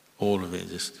 All of it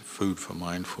is just food for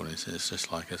mindfulness. It's just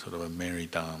like a sort of a merry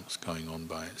dance going on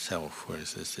by itself,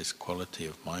 whereas there's this quality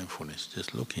of mindfulness,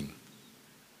 just looking,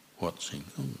 watching.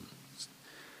 It's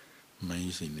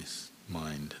amazing, this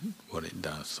mind, what it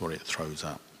does, what it throws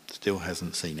up. Still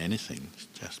hasn't seen anything, it's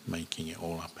just making it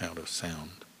all up out of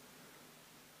sound.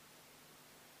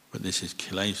 But this is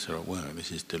kilesa at work,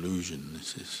 this is delusion,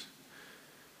 this is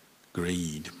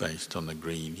greed, based on the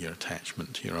greed, your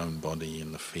attachment to your own body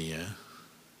and the fear,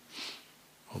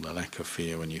 or the lack of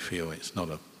fear. When you feel it's not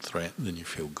a threat, then you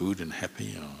feel good and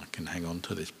happy. I can hang on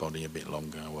to this body a bit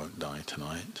longer, I won't die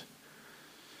tonight.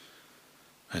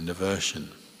 And aversion.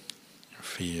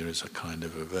 Fear is a kind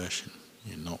of aversion.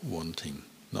 You're not wanting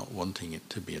it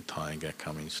to be a tiger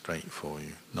coming straight for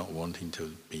you, not wanting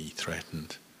to be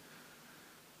threatened.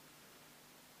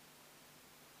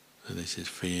 So this is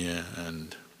fear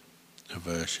and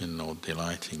aversion, or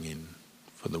delighting in,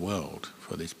 for the world,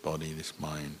 for this body, this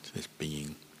mind, this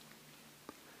being.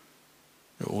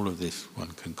 All of this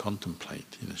one can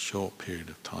contemplate in a short period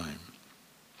of time.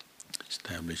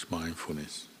 Establish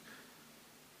mindfulness.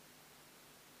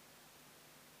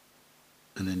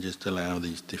 And then just allow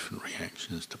these different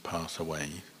reactions to pass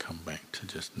away, come back to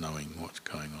just knowing what's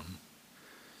going on.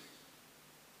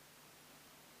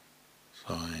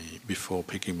 So before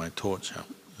picking my torch up,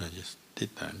 I just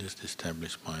did that, just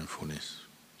established mindfulness.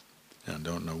 And I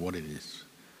don't know what it is,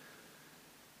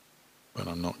 but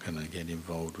I'm not going to get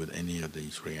involved with any of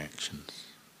these reactions.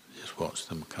 Just watch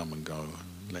them come and go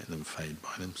and let them fade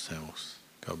by themselves.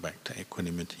 Go back to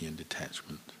equanimity and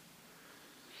detachment.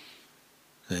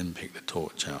 Then pick the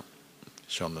torch up,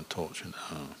 shone the torch, and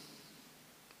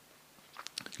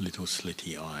little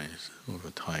slitty eyes of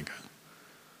a tiger.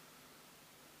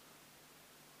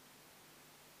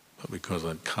 But because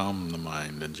I'd calmed the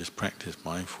mind and just practiced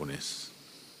mindfulness,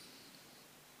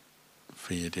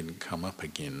 fear didn't come up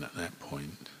again at that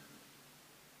point.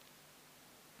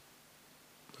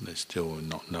 But there's still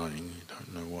not knowing, you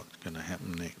don't know what's going to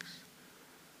happen next.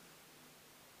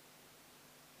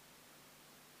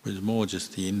 It was more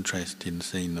just the interest in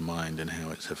seeing the mind and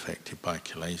how it's affected by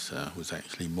kilesa was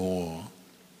actually more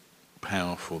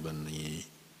powerful than the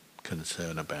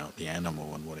concern about the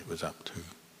animal and what it was up to.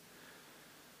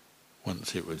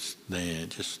 Once it was there, it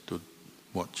just stood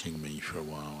watching me for a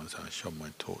while as I shone my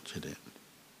torch at it.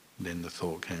 Then the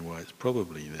thought came, well, it's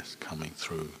probably this coming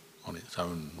through on its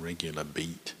own regular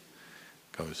beat,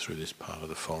 goes through this part of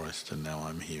the forest, and now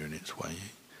I'm here in its way.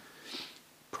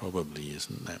 Probably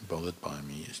isn't that bothered by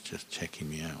me, it's just checking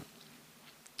me out,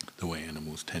 the way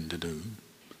animals tend to do.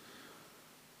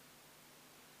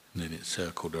 And then it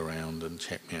circled around and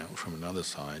checked me out from another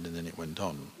side, and then it went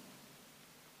on.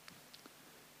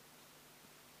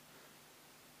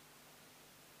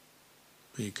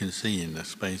 But you can see in the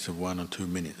space of 1 or 2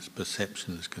 minutes,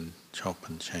 perceptions can chop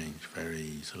and change very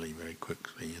easily, very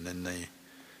quickly, and then they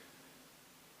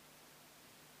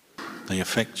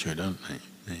affect you, don't they?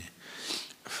 They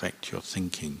affect your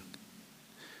thinking.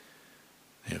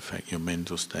 They affect your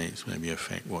mental states, maybe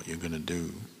affect what you're going to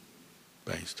do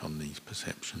based on these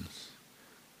perceptions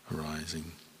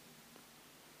arising.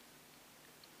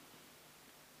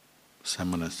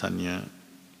 Samana sanya,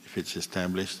 if it's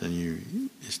established, then you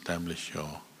establish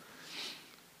your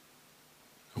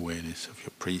awareness of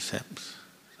your precepts.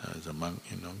 So as a monk,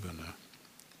 you're not going to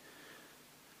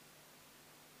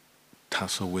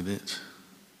tussle with it,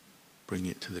 bring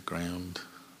it to the ground,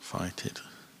 fight it.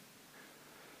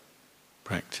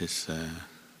 Practice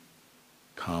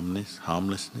calmness,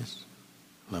 harmlessness,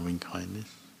 loving kindness.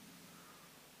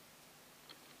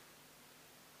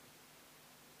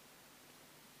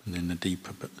 And then the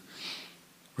deeper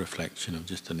reflection of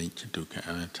just anicca, dukkha,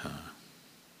 anatta.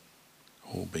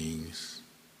 All beings,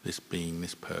 this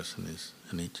person is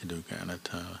anicca, dukkha,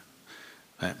 anatta.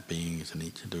 That being is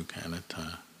anicca, dukkha,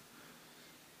 anatta.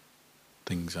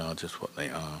 Things are just what they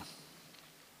are.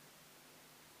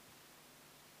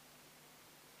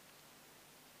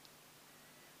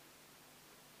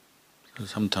 So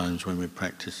sometimes when we're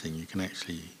practicing, you can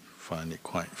actually find it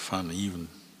quite fun, even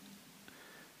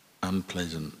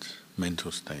unpleasant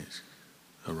mental states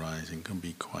arising can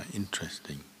be quite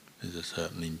interesting. There's a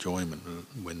certain enjoyment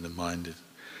when the mind is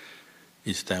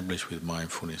established with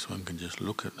mindfulness. One can just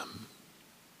look at them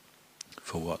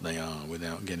for what they are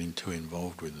without getting too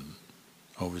involved with them.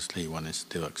 Obviously one is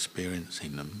still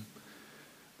experiencing them.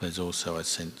 There's also a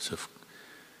sense of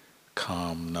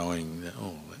calm, knowing that,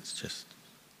 that's just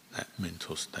that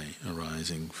mental state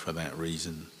arising for that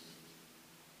reason,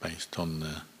 based on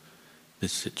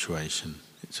this situation.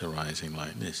 It's arising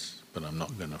like this, but I'm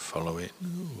not going to follow it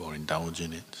or indulge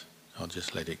in it. I'll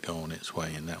just let it go on its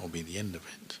way, and that will be the end of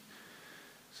it.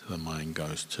 So the mind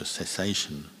goes to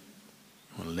cessation,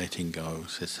 or letting go,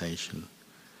 cessation,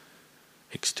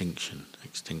 extinction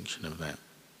of that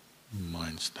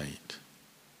mind state.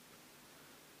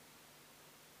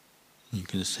 You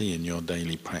can see in your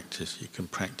daily practice, you can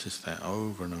practice that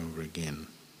over and over again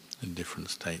in different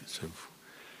states of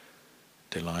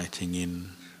delighting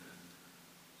in,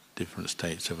 different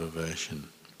states of aversion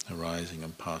arising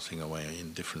and passing away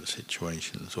in different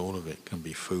situations. All of it can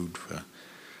be food for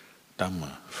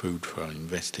Dhamma, food for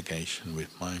investigation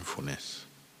with mindfulness.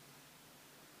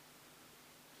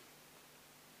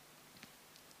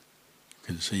 You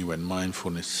can see when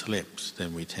mindfulness slips,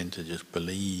 then we tend to just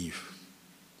believe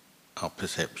our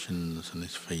perceptions, and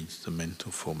this feeds the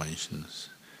mental formations.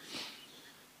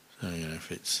 So,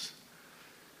 if it's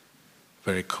a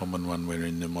very common one, we're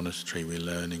in the monastery, we're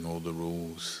learning all the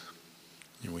rules.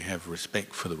 We have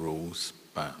respect for the rules,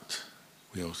 but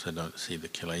we also don't see the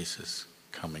kilesas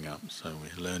coming up. So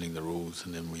we're learning the rules,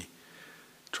 and then we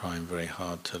trying very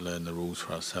hard to learn the rules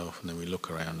for ourselves, and then we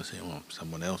look around and say, well,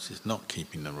 someone else is not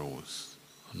keeping the rules,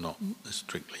 not as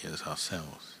strictly as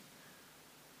ourselves.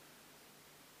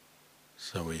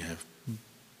 So we have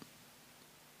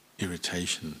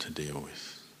irritation to deal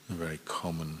with, a very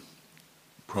common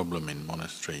problem in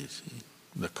monasteries,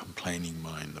 the complaining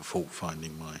mind, the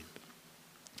fault-finding mind,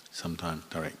 sometimes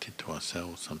directed to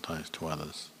ourselves, sometimes to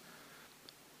others.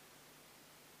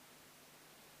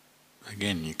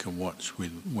 Again, you can watch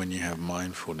when you have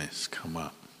mindfulness come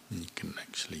up, you can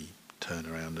actually turn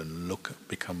around and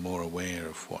become more aware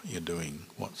of what you're doing,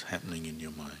 what's happening in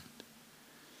your mind.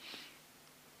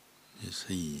 You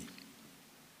see,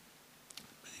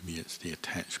 maybe it's the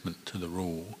attachment to the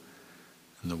rule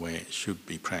and the way it should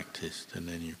be practiced, and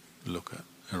then you look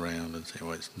around and say,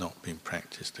 well, it's not being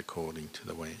practiced according to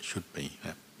the way it should be,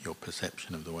 that your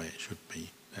perception of the way it should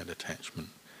be, that attachment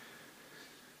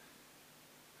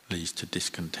leads to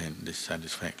discontent,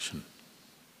 dissatisfaction,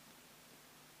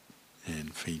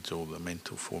 and feeds all the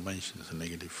mental formations, the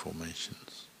negative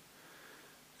formations.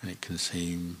 And it can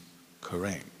seem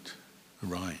correct,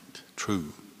 right,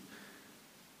 true.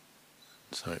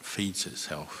 So it feeds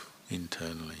itself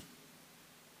internally.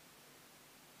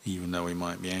 Even though we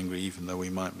might be angry, even though we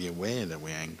might be aware that we're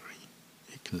angry,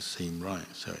 it can seem right.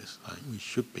 So it's like we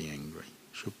should be angry,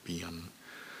 should be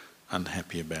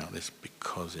unhappy about this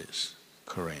because it's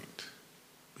correct,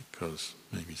 because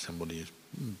maybe somebody is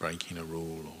breaking a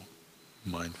rule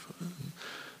or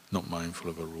not mindful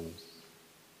of a rule.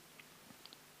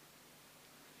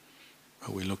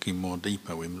 But we're looking more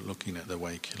deeper, we're looking at the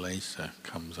way kilesa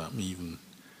comes up, even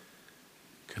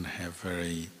can have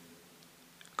very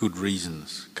good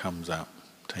reasons, comes up,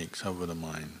 takes over the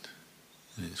mind,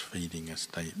 and it's feeding a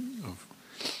state of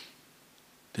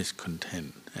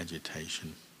discontent,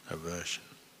 agitation, aversion.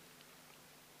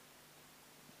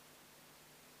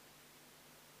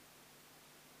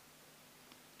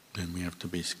 Then we have to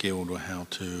be skilled with how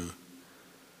to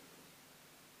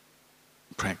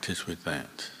practice with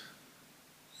that.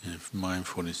 If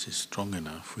mindfulness is strong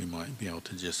enough, we might be able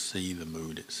to just see the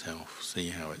mood itself, see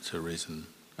how it's arisen,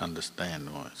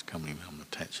 understand why it's coming. I'm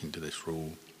attaching to this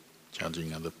rule,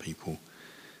 judging other people,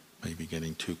 maybe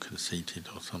getting too conceited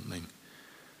or something.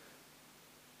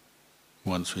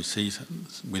 Once we see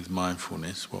with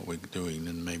mindfulness what we're doing,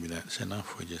 then maybe that's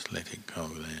enough, we just let it go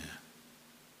there.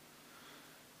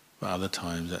 But other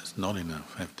times that's not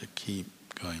enough, we have to keep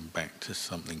going back to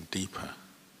something deeper.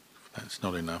 If that's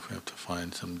not enough, we have to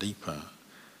find some deeper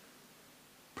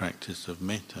practice of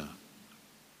metta.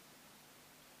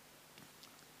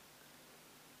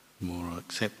 More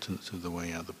acceptance of the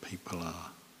way other people are.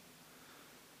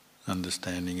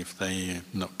 Understanding if they're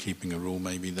not keeping a rule,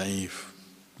 maybe they've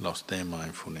lost their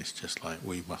mindfulness, just like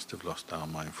we must have lost our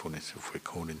mindfulness. If we're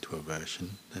caught into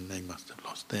aversion, then they must have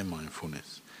lost their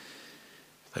mindfulness.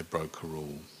 If they broke a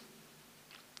rule,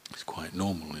 it's quite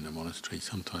normal in a monastery.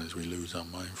 Sometimes we lose our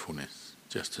mindfulness.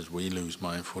 Just as we lose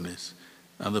mindfulness,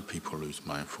 other people lose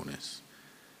mindfulness.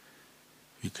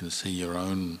 You can see your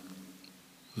own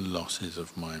losses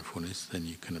of mindfulness, then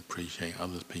you can appreciate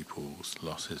other people's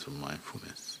losses of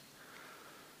mindfulness.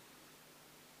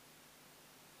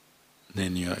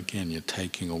 Then you're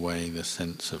taking away the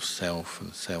sense of self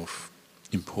and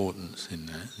self-importance in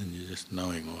that, and you're just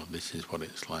knowing, oh, this is what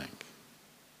it's like.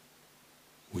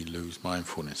 We lose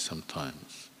mindfulness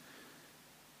sometimes.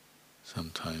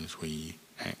 Sometimes we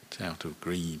act out of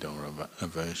greed or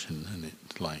aversion, and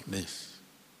it's like this.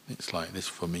 It's like this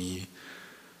for me.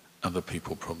 Other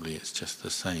people probably it's just the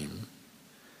same.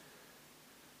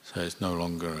 So it's no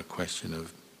longer a question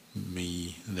of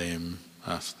me, them,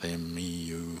 us, them, me,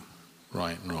 you,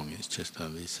 right and wrong. It's just,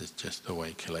 this is just the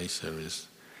way kilesa is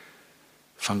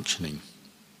functioning.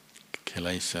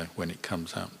 Kilesa, when it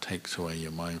comes up, takes away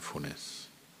your mindfulness.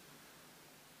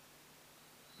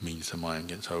 Means the mind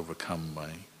gets overcome by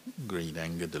greed,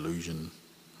 anger, delusion,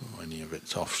 or any of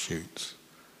its offshoots.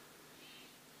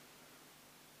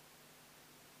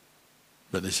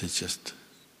 But this is just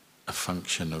a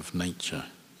function of nature.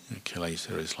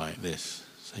 Kilesa is like this.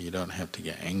 So you don't have to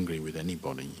get angry with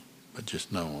anybody, but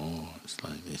just know, oh, it's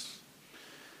like this.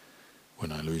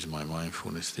 When I lose my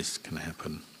mindfulness, this can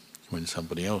happen. When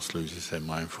somebody else loses their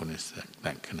mindfulness,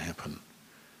 that can happen.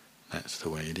 That's the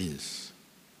way it is.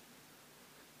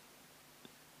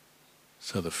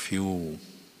 So the fuel,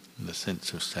 the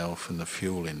sense of self and the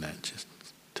fuel in that just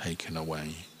taken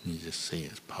away, and you just see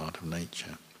it as part of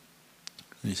nature.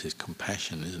 This is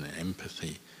compassion, isn't it?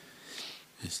 Empathy.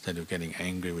 Instead of getting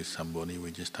angry with somebody,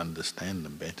 we just understand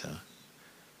them better.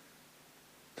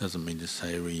 Doesn't mean to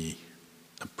say we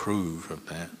approve of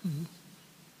that,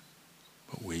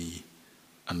 but we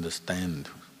understand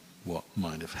what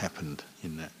might have happened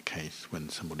in that case when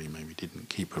somebody maybe didn't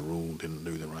keep a rule, didn't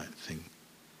do the right thing.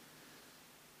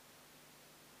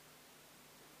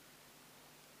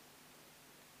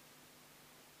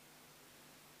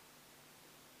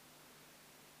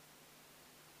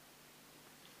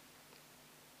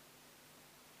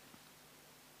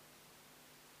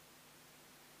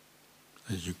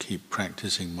 As you keep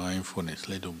practicing mindfulness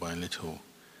little by little,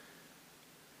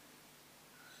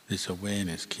 this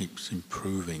awareness keeps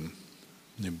improving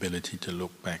the ability to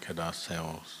look back at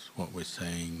ourselves, what we're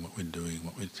saying, what we're doing,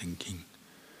 what we're thinking,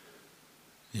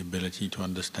 the ability to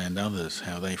understand others,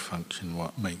 how they function,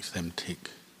 what makes them tick,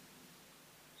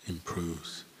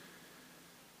 improves.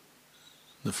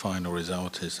 The final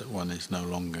result is that one is no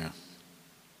longer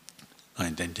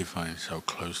identifying so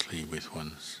closely with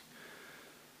one's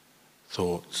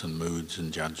thoughts and moods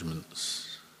and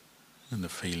judgments and the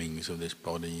feelings of this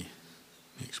body,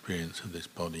 the experience of this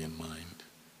body and mind.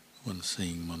 One's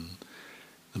seeing one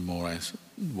the more as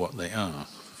what they are,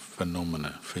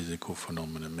 phenomena, physical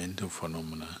phenomena, mental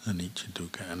phenomena, anicca,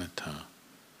 dukkha, anatta.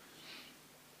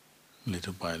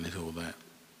 Little by little that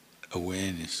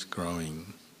awareness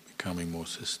growing, becoming more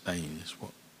sustained is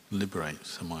what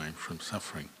liberates the mind from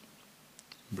suffering,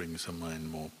 brings the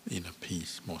mind more inner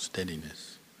peace, more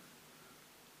steadiness.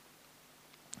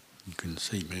 You can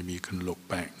see, maybe you can look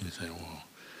back and say, well,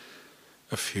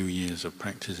 a few years of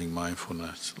practicing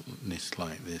mindfulness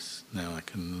like this, now I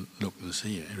can look and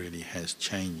see it really has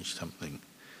changed something.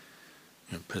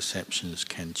 You know, perceptions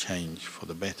can change for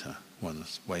the better.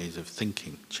 One's ways of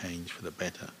thinking change for the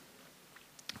better.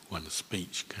 One's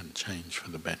speech can change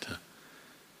for the better.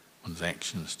 One's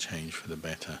actions change for the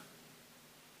better.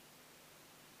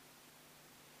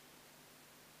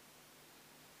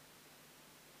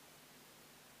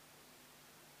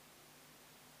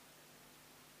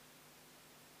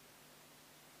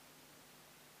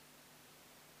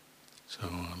 So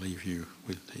I'll leave you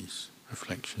with these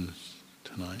reflections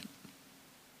tonight.